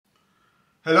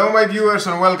Hello my viewers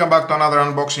and welcome back to another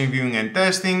unboxing, viewing and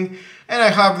testing. And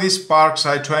I have this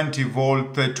Parkside 20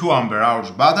 volt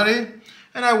 2Ah battery,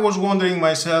 and I was wondering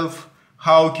myself,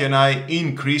 how can I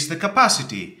increase the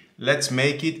capacity? Let's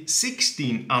make it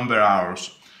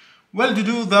 16Ah. Well, to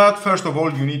do that, first of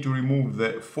all you need to remove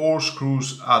the 4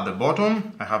 screws at the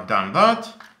bottom. I have done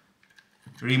that.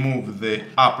 Remove the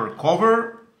upper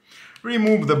cover.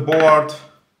 Remove the board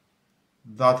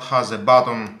that has a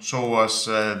button show us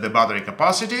the battery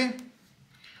capacity.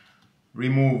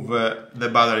 Remove the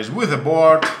batteries with the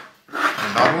board,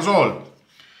 and that was all.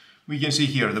 We can see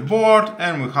here the board,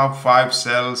 and we have 5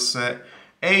 cells,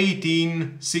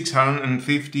 18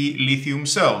 650 lithium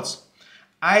cells.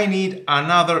 I need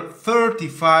another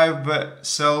 35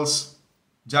 cells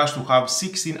just to have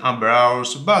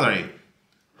 16Ah battery.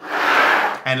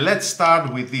 And let's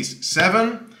start with this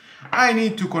 7. I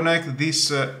need to connect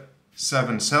these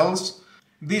 7 cells.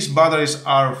 These batteries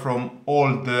are from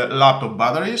old laptop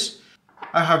batteries.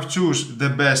 I have chosen the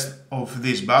best of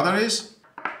these batteries.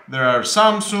 There are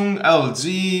Samsung,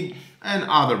 LG and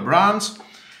other brands.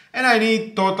 And I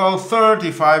need total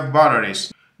 35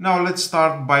 batteries. Now let's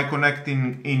start by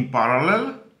connecting in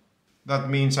parallel. That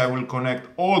means I will connect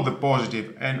all the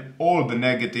positive and all the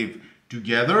negative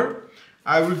together.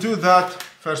 I will do that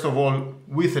first of all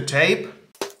with a tape.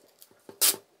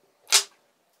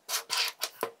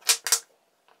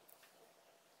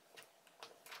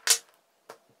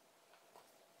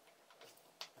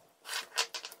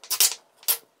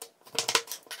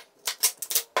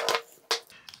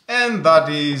 And that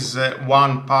is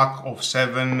 1 pack of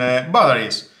 7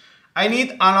 batteries. I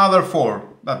need another 4,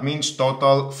 that means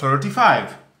total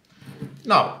 35.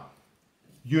 Now,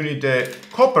 you need a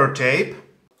copper tape.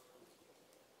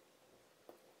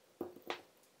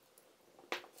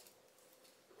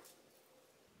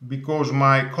 Because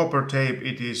my copper tape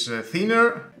it is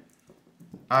thinner,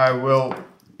 I will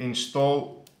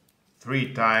install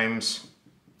 3 times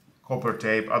copper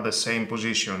tape at the same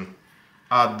position,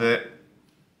 at the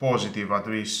positive at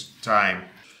this time.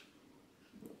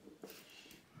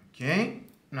 Okay,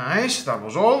 nice, that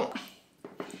was all.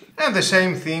 And the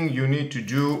same thing you need to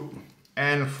do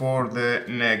and for the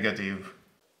negative.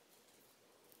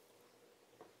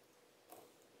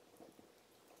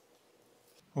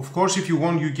 Of course, if you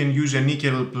want, you can use a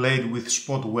nickel plate with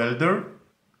spot welder.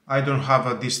 I don't have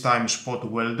at this time spot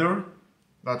welder,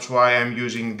 that's why I'm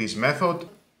using this method.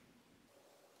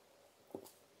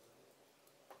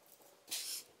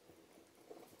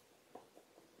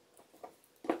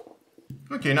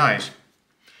 Okay, nice.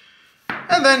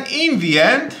 And then in the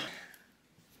end,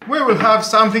 we will have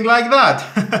something like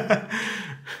that.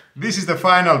 This is the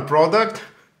final product.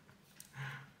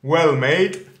 Well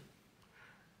made.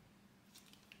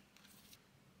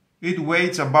 It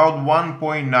weighs about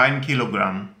 1.9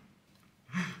 kilogram.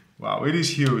 Wow, it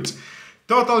is huge.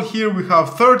 Total here we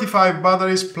have 35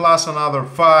 batteries plus another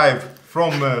 5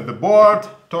 from the board.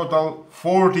 Total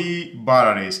 40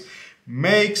 batteries.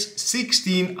 Makes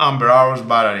 16Ah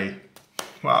battery.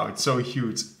 Wow, it's so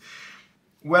huge.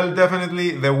 Well,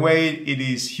 definitely the weight it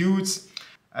is huge.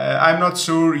 I'm not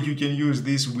sure you can use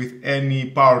this with any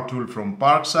power tool from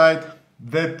Parkside.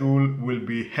 The tool will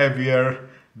be heavier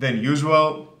than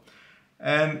usual,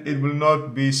 and it will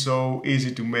not be so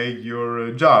easy to make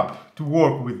your job, to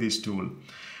work with this tool.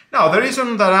 Now, the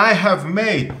reason that I have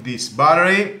made this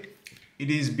battery,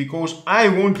 it is because I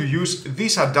want to use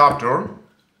this adapter.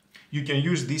 You can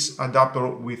use this adapter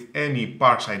with any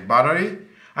Parkside battery.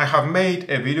 I have made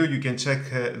a video, you can check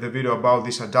the video about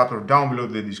this adapter down below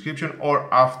the description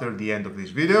or after the end of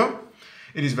this video.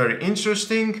 It is very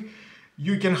interesting.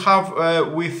 You can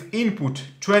have with input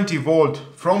 20 volt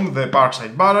from the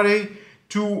Parkside battery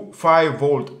to 5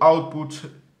 volt output,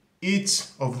 each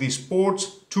of these ports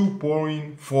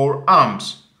 2.4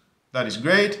 amps. That is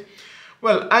great.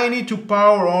 Well, I need to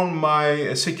power on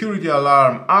my security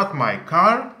alarm at my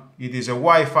car. It is a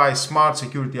Wi-Fi smart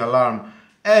security alarm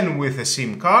and with a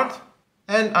SIM card,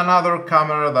 and another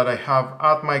camera that I have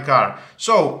at my car.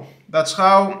 So that's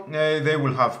how they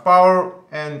will have power,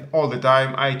 and all the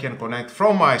time I can connect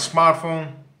from my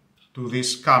smartphone to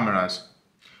these cameras.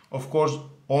 Of course,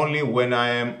 only when I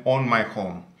am on my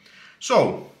home.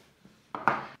 So,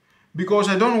 because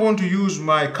I don't want to use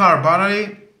my car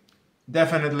battery,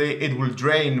 definitely it will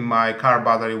drain my car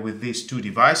battery with these 2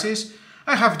 devices.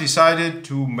 I have decided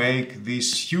to make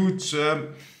this huge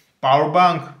power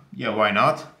bank, yeah, why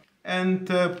not, and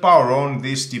power on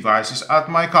these devices at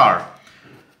my car.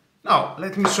 Now,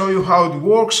 let me show you how it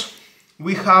works.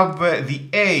 We have the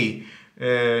A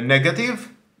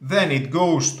negative, then it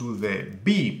goes to the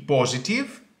B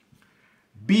positive,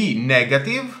 B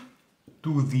negative,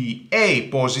 to the A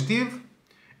positive,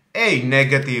 A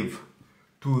negative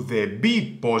to the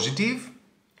B positive,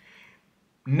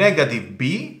 negative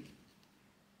B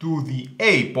to the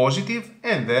A positive,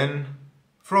 and then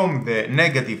from the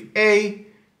negative A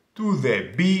to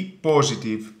the B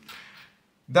positive.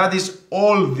 That is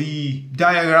all the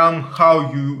diagram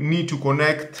how you need to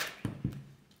connect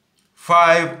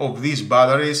 5 of these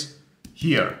batteries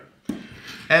here.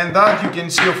 And that you can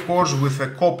see, of course, with the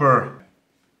copper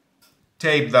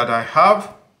tape that I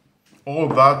have. All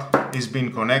that is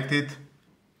being connected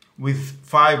with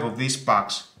 5 of these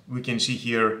packs. We can see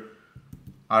here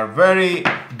are very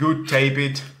good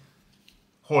taped,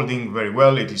 holding very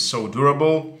well. It is so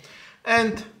durable.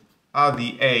 And at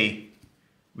the A,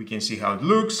 we can see how it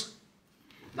looks.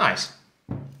 Nice.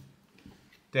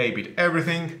 Taped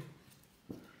everything.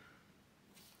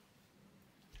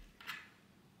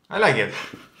 I like it.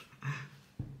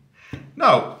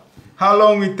 Now, how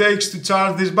long it takes to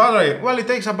charge this battery? Well, it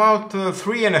takes about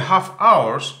 3.5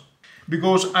 hours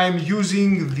because I'm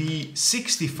using the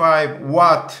 65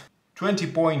 watt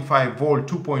 20.5 volt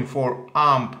 2.4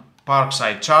 amp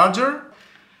Parkside charger,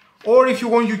 or if you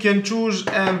want you can choose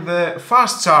the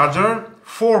fast charger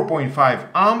 4.5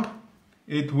 amp.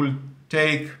 It will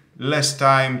take less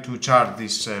time to charge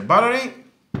this battery.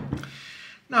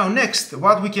 Now next,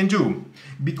 what we can do,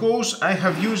 because I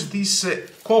have used this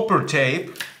copper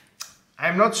tape,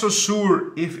 I'm not so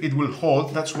sure if it will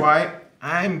hold. That's why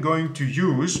I'm going to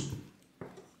use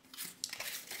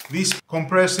this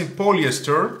compressing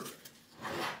polyester.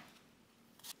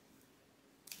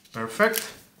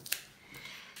 Perfect.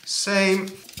 Same.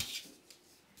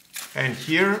 And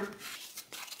here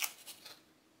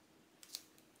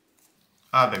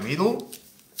at the middle.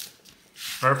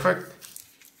 Perfect.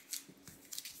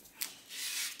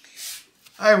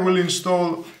 I will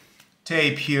install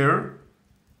tape here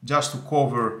just to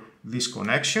cover these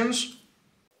connections.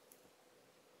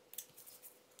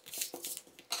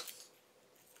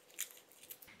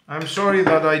 I'm sorry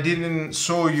that I didn't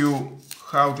show you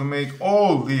how to make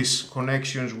all these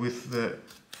connections with the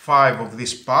 5 of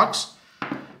these packs,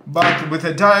 but with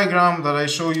a diagram that I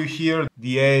show you here,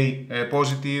 the A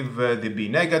positive, the B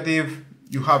negative,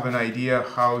 you have an idea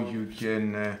how you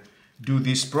can do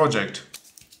this project.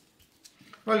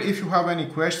 Well, if you have any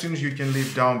questions, you can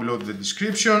leave down below the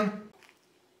description.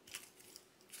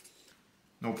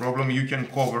 No problem, you can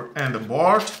cover and the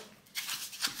board.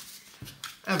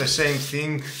 And the same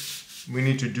thing we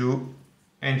need to do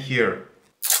and here.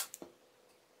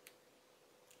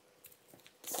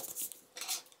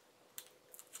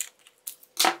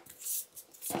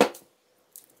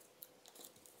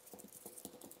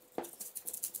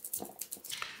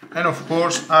 And of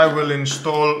course I will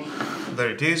install, there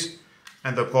it is,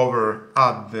 and the cover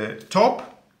at the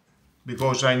top,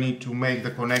 because I need to make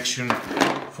the connection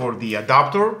for the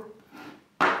adapter.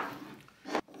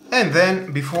 And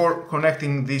then before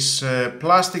connecting this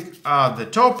plastic at the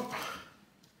top,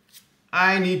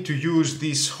 I need to use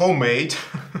this homemade.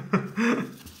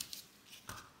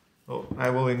 So I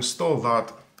will install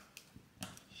that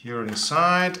here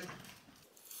inside.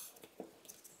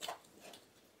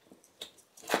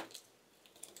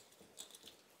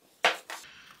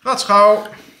 That's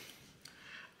how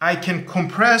I can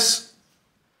compress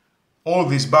all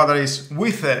these batteries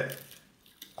with a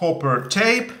copper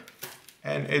tape,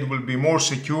 and it will be more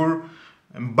secure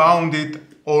and bound it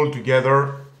all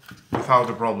together without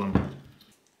a problem.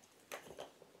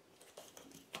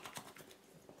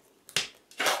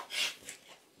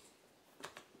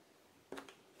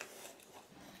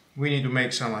 We need to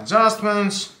make some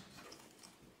adjustments.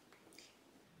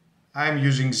 I'm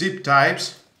using zip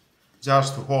ties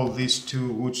just to hold these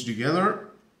two woods together.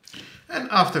 And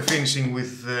after finishing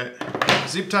with the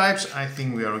zip ties, I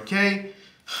think we are okay.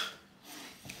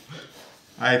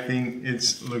 I think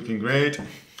it's looking great.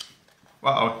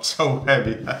 Wow, it's so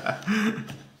heavy.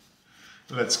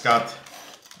 Let's cut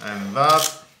and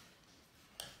that.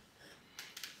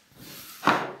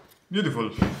 Beautiful.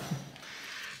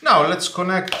 Now let's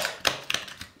connect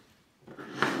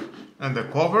and the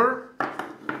cover.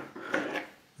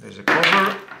 There's a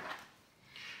cover.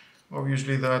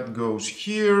 Obviously that goes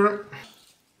here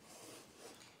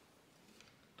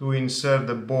to insert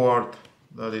the board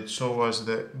that it shows us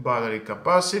the battery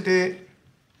capacity.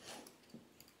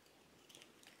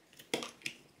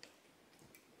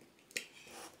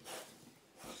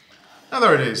 And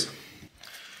there it is.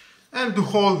 And to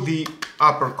hold the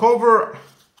upper cover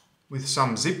with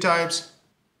some zip ties,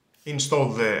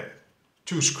 install the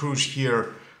 2 screws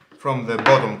here from the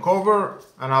bottom cover,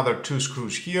 another 2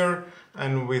 screws here,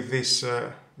 and with this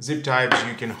zip ties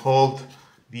you can hold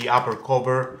the upper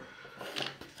cover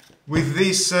with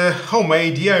this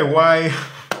homemade DIY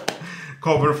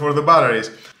cover for the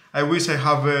batteries. I wish I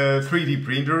have a 3D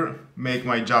printer, make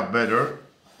my job better.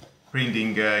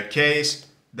 Printing a case,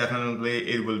 definitely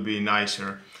it will be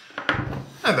nicer.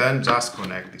 And then just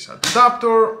connect this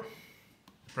adapter,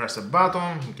 press a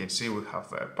button, you can see we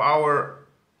have power.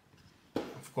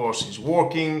 Of course it's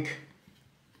working.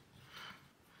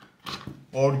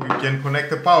 Or you can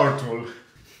connect a power tool.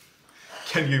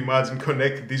 Can you imagine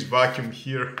connect this vacuum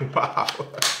here? Wow!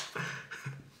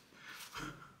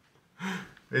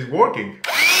 It's working.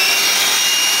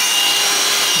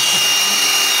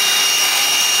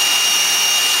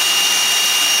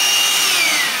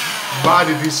 But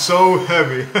it is so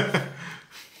heavy.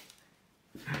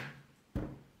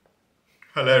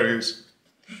 Hilarious.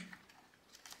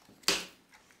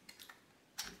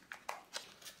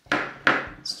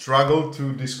 Struggle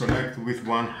to disconnect with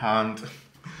one hand.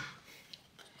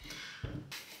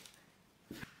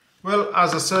 Well,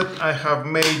 as I said, I have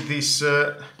made this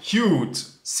huge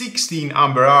 16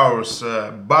 ampere hours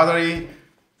battery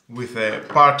with a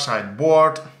Parkside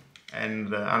board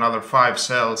and another 5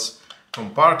 cells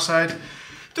from Parkside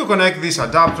to connect this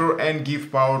adapter and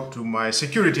give power to my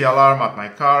security alarm at my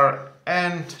car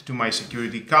and to my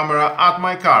security camera at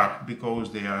my car,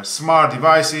 because they are smart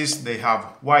devices, they have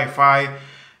Wi-Fi,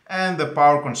 and the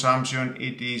power consumption,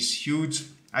 it is huge.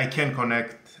 I can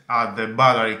connect at the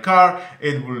battery car,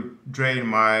 it will drain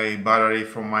my battery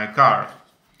from my car.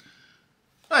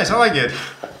 Nice, I like it.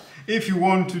 If you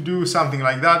want to do something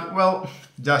like that, well,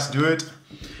 just do it.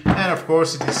 And of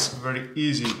course it is very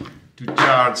easy to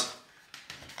charge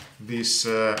this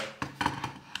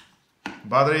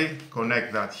battery.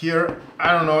 Connect that here.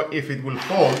 I don't know if it will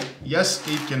hold. Yes,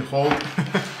 it can hold.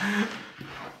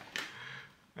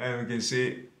 And we can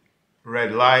see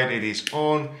red light, it is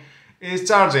on. It's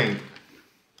charging.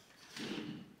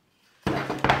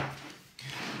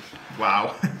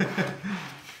 Wow.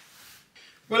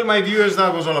 Well, my viewers,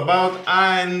 that was all about.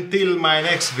 Until my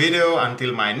next video,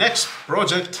 until my next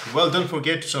project, well, don't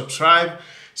forget to subscribe,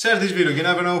 share this video, you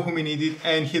never know who may need it,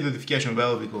 and hit the notification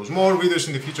bell because more videos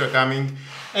in the future are coming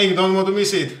and you don't want to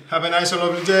miss it. Have a nice and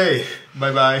lovely day.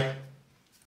 Bye bye.